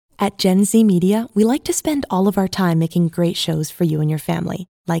At Gen Z Media, we like to spend all of our time making great shows for you and your family,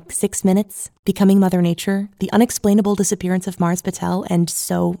 like 6 Minutes, Becoming Mother Nature, The Unexplainable Disappearance of Mars Patel, and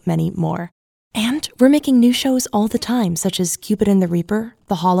so many more. And we're making new shows all the time, such as Cupid and the Reaper,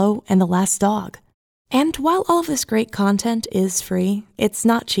 The Hollow, and The Last Dog. And while all of this great content is free, it's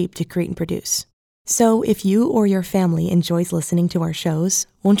not cheap to create and produce. So if you or your family enjoys listening to our shows,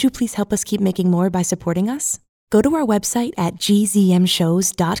 won't you please help us keep making more by supporting us? Go to our website at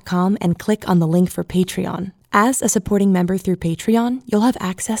gzmshows.com and click on the link for Patreon. As a supporting member through Patreon, you'll have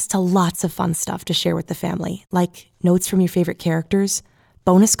access to lots of fun stuff to share with the family, like notes from your favorite characters,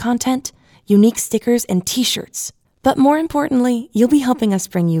 bonus content, unique stickers, and t-shirts. But more importantly, you'll be helping us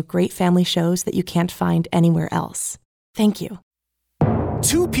bring you great family shows that you can't find anywhere else. Thank you.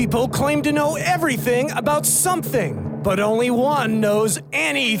 Two people claim to know everything about something, but only one knows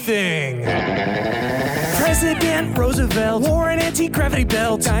anything. President Roosevelt wore an anti-gravity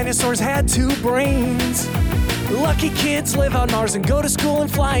belt. Dinosaurs had 2 brains. Lucky kids live on Mars and go to school in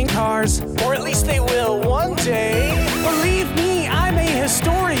flying cars. Or at least they will one day. Believe me, I'm a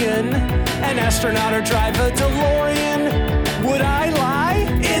historian. An astronaut or drive a DeLorean. Would I lie?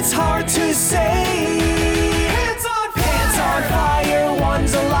 It's hard to say. Pants on fire,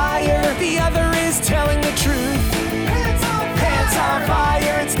 one's a liar, the other is telling the truth. Pants on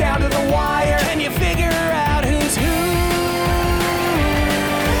fire, it's down to the wire. Can you figure out who's who?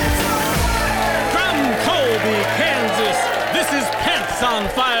 From Colby, Kansas, this is Pants on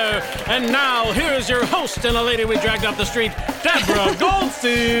Fire. And now, here's your host and a lady we dragged off the street, Deborah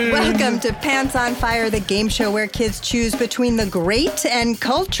Goldstein. Welcome to Pants on Fire, the game show where kids choose between the great and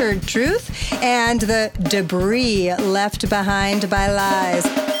cultured truth and the debris left behind by lies.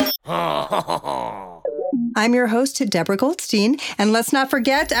 I'm your host, Deborah Goldstein, and let's not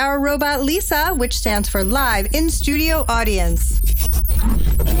forget our robot Lisa, which stands for Live in Studio Audience.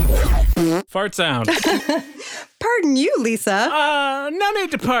 Fart sound. Pardon you, Lisa. No need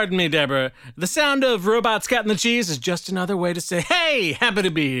to pardon me, Deborah. The sound of robots cutting the cheese is just another way to say, hey, happy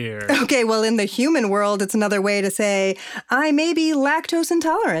to be here. Okay, well, in the human world, it's another way to say, I may be lactose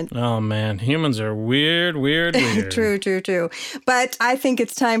intolerant. Oh, man, humans are weird. True. But I think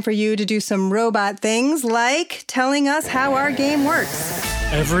it's time for you to do some robot things, like telling us how our game works.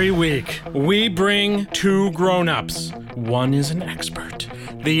 Every week, we bring 2 grown-ups. One is an expert.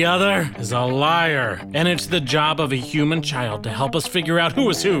 The other is a liar. And it's the job of a human child to help us figure out who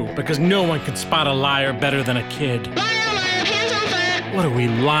is who, because no one can spot a liar better than a kid. What are we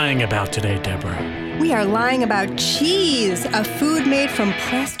lying about today, Deborah? We are lying about cheese, a food made from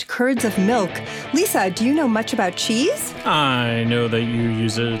pressed curds of milk. Lisa, do you know much about cheese? I know that you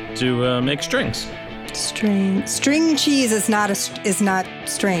use it to make strings. String cheese is not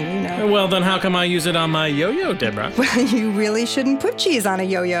string, you know. Well, then how come I use it on my yo-yo, Deborah? Well, you really shouldn't put cheese on a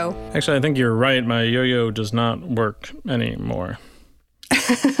yo-yo. Actually, I think you're right. My yo-yo does not work anymore.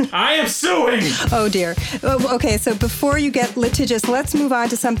 I am suing! Oh, dear. Okay, so before you get litigious, let's move on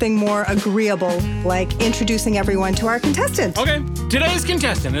to something more agreeable, like introducing everyone to our contestant. Okay, today's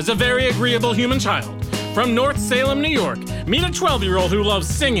contestant is a very agreeable human child. From North Salem, New York, meet a 12-year-old who loves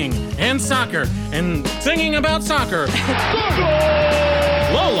singing and soccer and singing about soccer.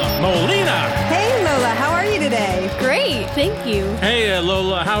 Lola Molina. Hey, Lola, how are you today? Great, thank you. Hey,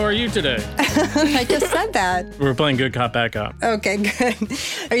 Lola, how are you today? I just said that. We're playing good cop, bad cop. Okay, good.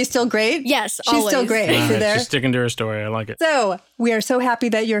 Are you still great? Yes, She's always. still great. All See right, there? she's sticking to her story. I like it. So, we are so happy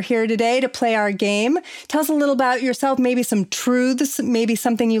that you're here today to play our game. Tell us a little about yourself, maybe some truths, maybe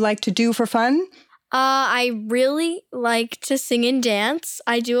something you like to do for fun. I really like to sing and dance.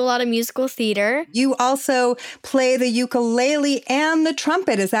 I do a lot of musical theater. You also play the ukulele and the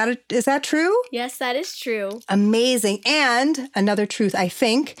trumpet. Is that true? Yes, that is true. Amazing. And another truth, I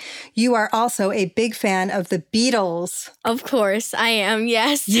think, you are also a big fan of the Beatles. Of course, I am,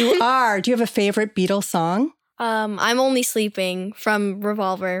 yes. You are. Do you have a favorite Beatles song? I'm Only Sleeping from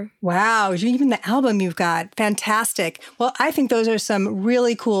Revolver. Wow, even the album you've got. Fantastic. Well, I think those are some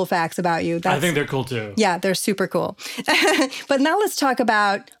really cool facts about you. I think they're cool too. Yeah, they're super cool. But now let's talk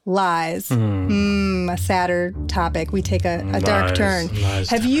about lies. A sadder topic. We take a dark turn.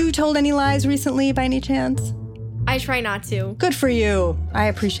 Have you told any lies recently by any chance? I try not to. Good for you. I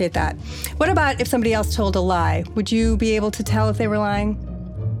appreciate that. What about if somebody else told a lie? Would you be able to tell if they were lying?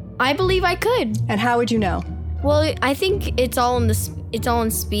 I believe I could. And how would you know? Well, I think it's all in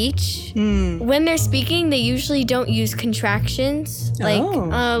speech. When they're speaking, they usually don't use contractions.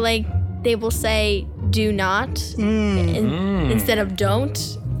 Like they will say "do not" instead of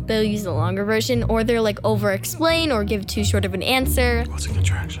 "don't." They'll use the longer version, or they're like over-explain or give too short of an answer. What's a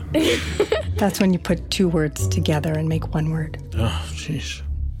contraction? That's when you put 2 words together and make 1 word. Oh, jeez.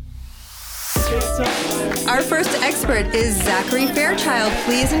 Our first expert is Zachary Fairchild.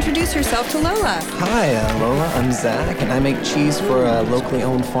 Please introduce yourself to Lola. Hi, Lola. I'm Zach, and I make cheese for a locally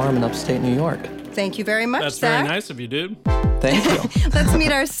owned farm in upstate New York. Thank you very much, That's Zach. very nice of you, dude. Thank you. Let's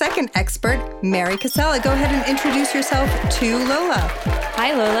meet our second expert, Mary Casella. Go ahead and introduce yourself to Lola.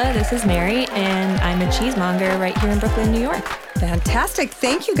 Hi, Lola. This is Mary, and I'm a cheesemonger right here in Brooklyn, New York. Fantastic.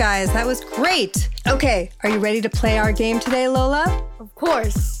 Thank you, guys. That was great. Okay, are you ready to play our game today, Lola? Of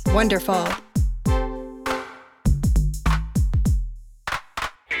course. Wonderful.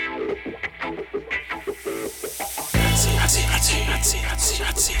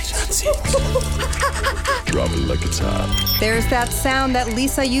 Drop it like it's hot. There's that sound that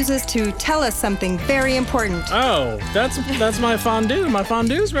Lisa uses to tell us something very important. Oh, that's my fondue. My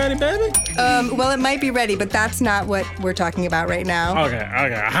fondue's ready, baby. Well, it might be ready, but that's not what we're talking about right now. Okay.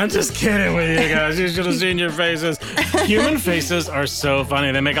 I'm just kidding with you guys. You should have seen your faces. Human faces are so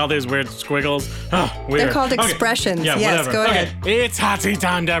funny. They make all these weird squiggles. Oh, weird. They're called Okay. expressions. Yeah, Yes, whatever. go ahead. Okay, it's hot tea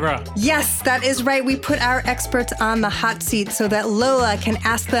time, Deborah. Yes, that is right. We put our experts on the hot seat so that Lola can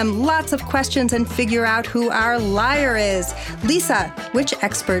ask them lots of questions and figure out who our liar is. Lisa, which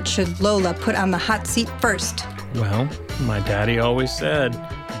expert should Lola put on the hot seat first? Well, my daddy always said,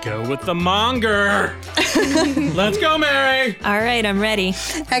 go with the monger. Let's go, Mary. All right, I'm ready.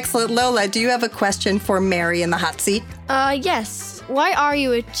 Excellent. Lola, do you have a question for Mary in the hot seat? Yes. Why are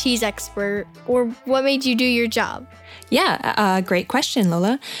you a cheese expert? Or what made you do your job? Yeah, great question,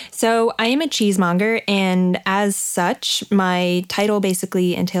 Lola. So I am a cheesemonger, and as such, my title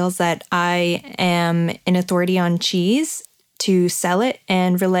basically entails that I am an authority on cheese to sell it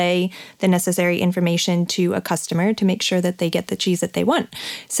and relay the necessary information to a customer to make sure that they get the cheese that they want.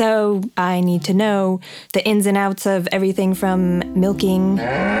 So I need to know the ins and outs of everything from milking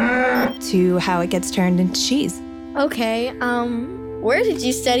to how it gets turned into cheese. Okay, where did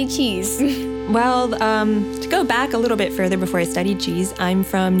you study cheese? Well, to go back a little bit further before I studied cheese, I'm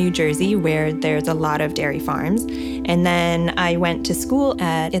from New Jersey, where there's a lot of dairy farms. And then I went to school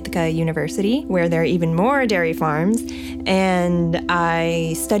at Ithaca University, where there are even more dairy farms. And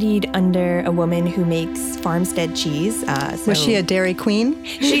I studied under a woman who makes farmstead cheese. Was she a dairy queen?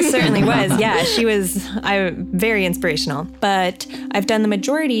 She certainly was. Yeah, she was very inspirational. But I've done the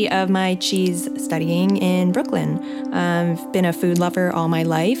majority of my cheese studying in Brooklyn. I've been a food lover all my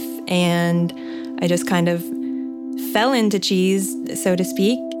life, and I just kind of fell into cheese, so to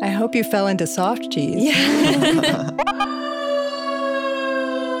speak. I hope you fell into soft cheese. Yeah.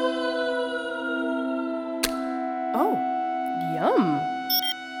 Oh, yum.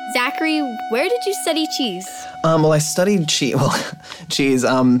 Zachary, where did you study cheese? Well, I studied cheese.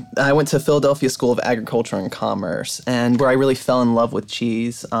 I went to Philadelphia School of Agriculture and Commerce, and where I really fell in love with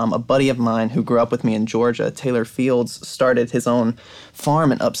cheese. A buddy of mine who grew up with me in Georgia, Taylor Fields, started his own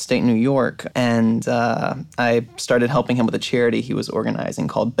farm in upstate New York, and I started helping him with a charity he was organizing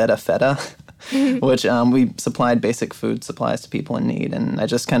called Betta Feta, which we supplied basic food supplies to people in need, and I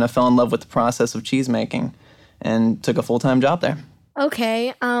just kind of fell in love with the process of cheese making and took a full-time job there.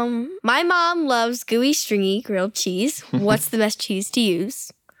 Okay, my mom loves gooey, stringy grilled cheese. What's the best cheese to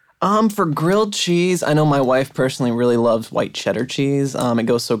use? For grilled cheese, I know my wife personally really loves white cheddar cheese. It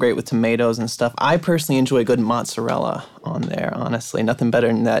goes so great with tomatoes and stuff. I personally enjoy good mozzarella on there, honestly. Nothing better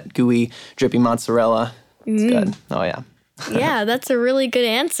than that gooey, drippy mozzarella. It's good. Oh, yeah. Yeah, that's a really good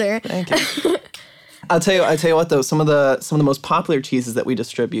answer. Thank you. I'll tell you what though, some of the most popular cheeses that we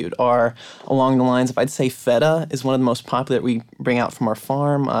distribute are along the lines of, I'd say feta is one of the most popular that we bring out from our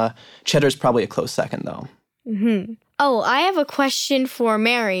farm. Cheddar's probably a close second though. Mm-hmm. Oh, I have a question for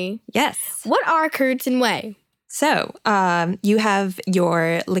Mary. Yes. What are curds and whey? So you have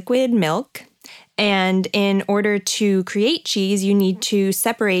your liquid milk, and in order to create cheese, you need to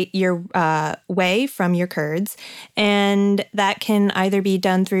separate your whey from your curds, and that can either be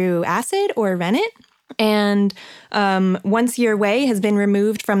done through acid or rennet. And once your whey has been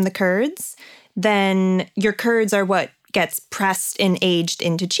removed from the curds, then your curds are what gets pressed and aged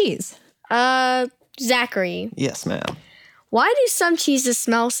into cheese. Zachary. Yes, ma'am. Why do some cheeses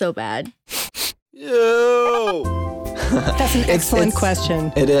smell so bad? Yo! That's an excellent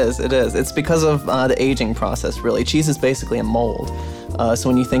question. It is. It's because of the aging process, really. Cheese is basically a mold. So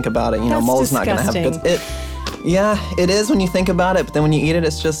when you think about it, That's mold's not going to have disgusting. good... Yeah, it is when you think about it, but then when you eat it,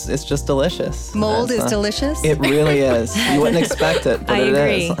 it's just delicious. Mold is delicious? It really is. You wouldn't expect it, but I it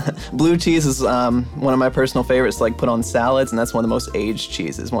agree. is. Blue cheese is one of my personal favorites to put on salads, and that's one of the most aged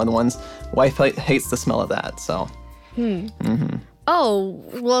cheeses. One of the ones, wife hates the smell of that, so. Mm-hmm. Oh,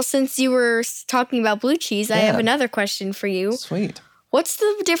 well, since you were talking about blue cheese, I have Yeah. another question for you. Sweet. What's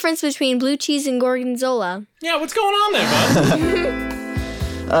the difference between blue cheese and gorgonzola? Yeah, what's going on there,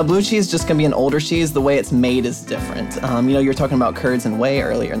 bud? Blue cheese is just going to be an older cheese. The way it's made is different. You were talking about curds and whey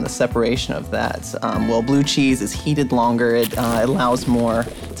earlier and the separation of that. Well, blue cheese is heated longer. It allows more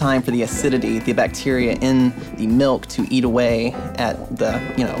time for the acidity, the bacteria in the milk to eat away at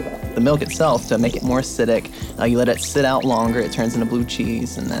the milk itself to make it more acidic. You let it sit out longer. It turns into blue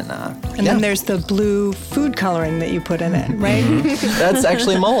cheese, and then then there's the blue food coloring that you put in it, right? That's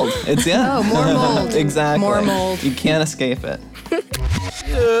actually mold. It's Oh, more mold. Exactly. More mold. You can't escape it.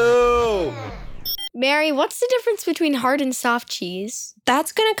 Ew. Mary, what's the difference between hard and soft cheese?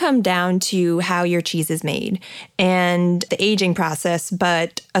 That's going to come down to how your cheese is made and the aging process,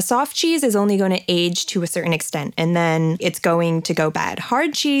 but a soft cheese is only going to age to a certain extent, and then it's going to go bad.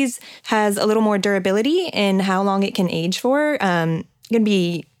 Hard cheese has a little more durability in how long it can age for. It's going to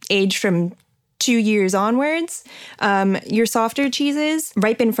be aged from 2 years onwards. Your softer cheeses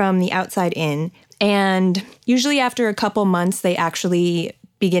ripen from the outside in, and usually after a couple months, they actually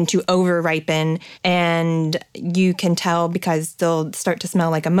begin to over-ripen, and you can tell because they'll start to smell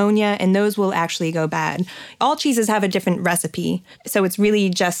like ammonia, and those will actually go bad. All cheeses have a different recipe, so it's really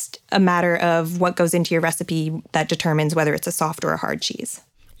just a matter of what goes into your recipe that determines whether it's a soft or a hard cheese.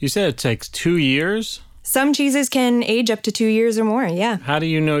 You said it takes 2 years? Some cheeses can age up to 2 years or more, yeah. How do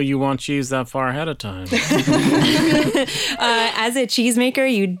you know you want cheese that far ahead of time? As a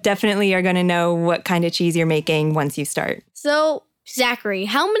cheesemaker, you definitely are going to know what kind of cheese you're making once you start. So, Zachary,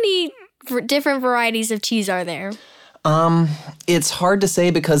 how many different varieties of cheese are there? It's hard to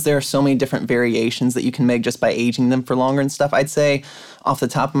say because there are so many different variations that you can make just by aging them for longer and stuff. I'd say off the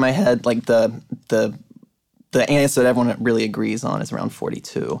top of my head, like the answer that everyone really agrees on is around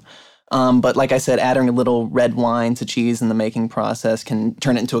 42. But like I said, adding a little red wine to cheese in the making process can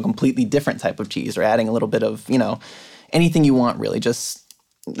turn it into a completely different type of cheese, or adding a little bit of, anything you want really. Just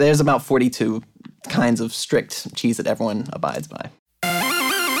there's about 42 kinds of strict cheese that everyone abides by.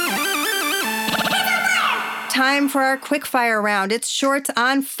 Time for our quickfire round. It's Shorts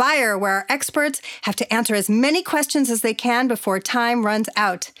on Fire, where our experts have to answer as many questions as they can before time runs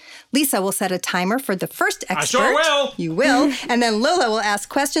out. Lisa will set a timer for the first expert. I sure will. You will. And then Lola will ask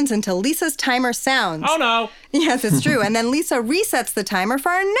questions until Lisa's timer sounds. Oh, no. Yes, it's true. And then Lisa resets the timer for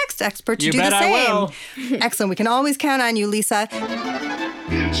our next expert to do the same. I will. Excellent. We can always count on you, Lisa.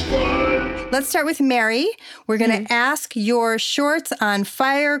 Let's start with Mary. We're going to ask your Shorts on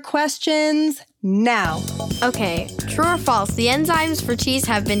Fire questions now. Okay, true or false? The enzymes for cheese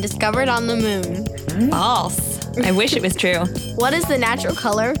have been discovered on the moon. False. I wish it was true. What is the natural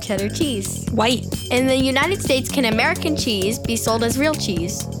color of cheddar cheese? White. In the United States, can American cheese be sold as real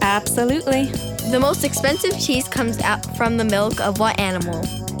cheese? Absolutely. The most expensive cheese comes out from the milk of what animal?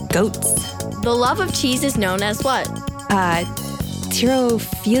 Goats. The love of cheese is known as what?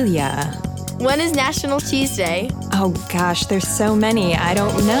 Tyrophilia. When is National Cheese Day? Oh gosh, there's so many. I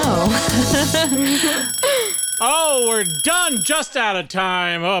don't know. Oh, we're done. Just out of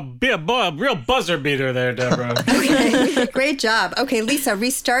time. Oh, a real buzzer beater there, Deborah. Okay, great job. Okay, Lisa,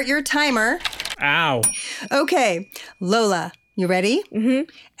 restart your timer. Ow. Okay, Lola, you ready?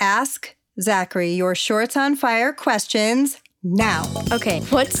 Mm-hmm. Ask Zachary your Shorts on Fire questions now. Okay,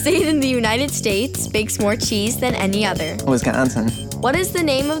 what state in the United States makes more cheese than any other? Wisconsin. What is the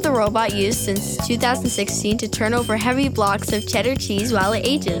name of the robot used since 2016 to turn over heavy blocks of cheddar cheese while it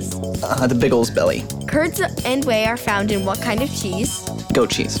ages? The Big Ol's Belly. Curds and whey are found in what kind of cheese? Goat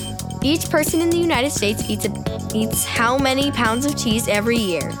cheese. Each person in the United States eats how many pounds of cheese every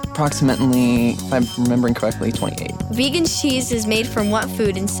year? Approximately, if I'm remembering correctly, 28. Vegan cheese is made from what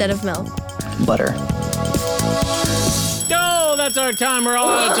food instead of milk? Butter. Oh, that's our time. We're all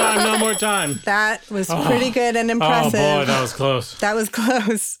out of time. No more time. That was pretty good and impressive. Oh, boy, that was close. That was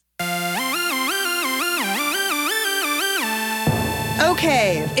close.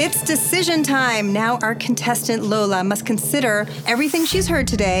 Okay, it's decision time. Now our contestant Lola must consider everything she's heard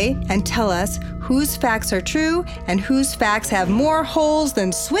today and tell us whose facts are true and whose facts have more holes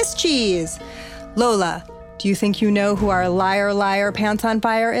than Swiss cheese. Lola, do you think you know who our liar pants on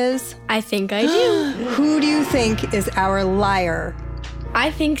fire is? I think I do. Who do you think is our liar?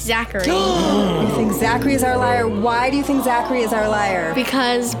 I think Zachary. You think Zachary is our liar? Why do you think Zachary is our liar?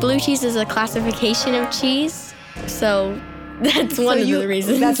 Because blue cheese is a classification of cheese, so that's one of the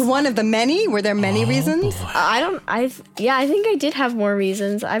reasons. That's one of the many? Were there many reasons? I think I did have more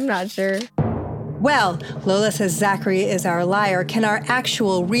reasons. I'm not sure. Well, Lola says Zachary is our liar. Can our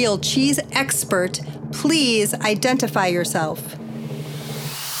actual real cheese expert please identify yourself?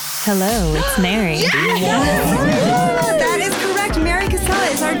 Hello, it's Mary. That is correct. Mary Casella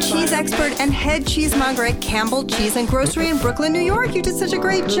is our our cheese expert and head cheesemonger at Campbell Cheese and Grocery in Brooklyn, New York. You did such a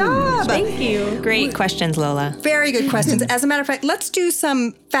great job. Thank you. Great questions, Lola. Very good questions. As a matter of fact, let's do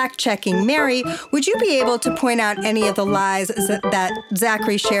some fact-checking. Mary, would you be able to point out any of the lies that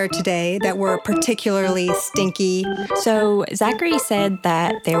Zachary shared today that were particularly stinky? So Zachary said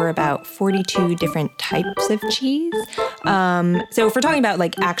that there were about 42 different types of cheese. So if we're talking about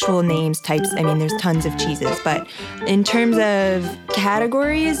like actual names, types, I mean, there's tons of cheeses. But in terms of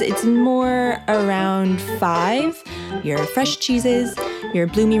categories, it's more around 5. Your fresh cheeses, your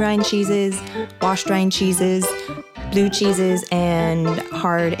bloomy rind cheeses, washed rind cheeses, blue cheeses, and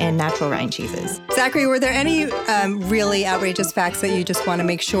hard and natural rind cheeses. Zachary, were there any really outrageous facts that you just want to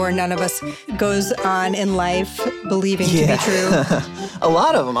make sure none of us goes on in life believing to be true? A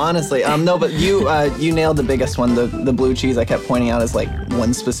lot of them, honestly. No, but you nailed the biggest one. The blue cheese I kept pointing out as like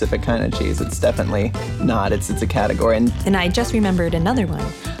one specific kind of cheese. It's definitely not. It's a category. And I just remembered another one.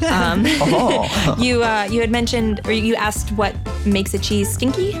 You had mentioned, or you asked what makes a cheese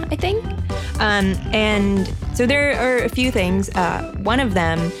stinky, I think. And so there are a few things. One of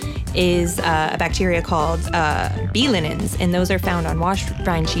them is a bacteria called B. linens, and those are found on washed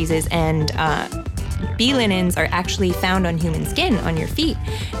rind cheeses. And B. linens are actually found on human skin, on your feet.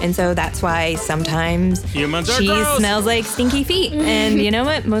 And so that's why sometimes cheese smells like stinky feet. And you know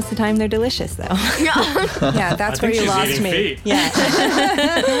what? Most of the time they're delicious, though. Yeah, that's where you lost me. Feet.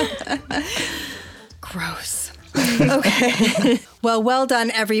 Yeah. Gross. Okay. Well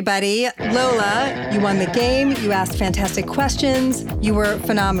done, everybody. Lola, you won the game. You asked fantastic questions. You were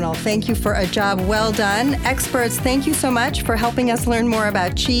phenomenal. Thank you for a job well done. Experts, thank you so much for helping us learn more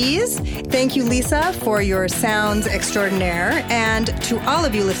about cheese. Thank you, Lisa, for your sounds extraordinaire. And to all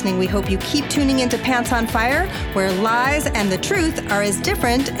of you listening, we hope you keep tuning into Pants on Fire, where lies and the truth are as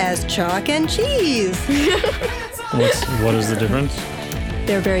different as chalk and cheese. What is the difference?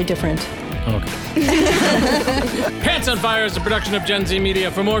 They're very different. Okay. Pants on Fire is a production of Gen Z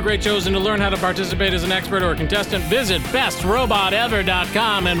Media. For more great shows and to learn how to participate as an expert or a contestant, visit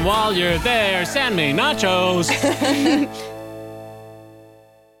bestrobotever.com. And while you're there, send me nachos.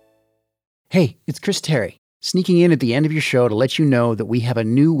 Hey, it's Chris Terry, sneaking in at the end of your show to let you know that we have a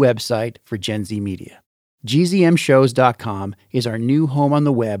new website for Gen Z Media. gzmshows.com is our new home on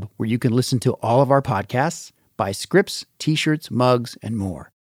the web where you can listen to all of our podcasts, buy scripts, t-shirts, mugs, and more.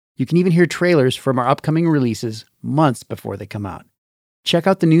 You can even hear trailers from our upcoming releases months before they come out. Check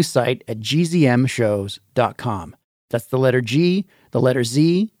out the new site at gzmshows.com. That's the letter G, the letter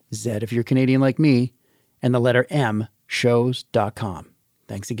Z, Z if you're Canadian like me, and the letter M, shows.com.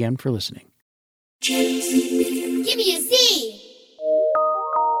 Thanks again for listening. Give me a Z!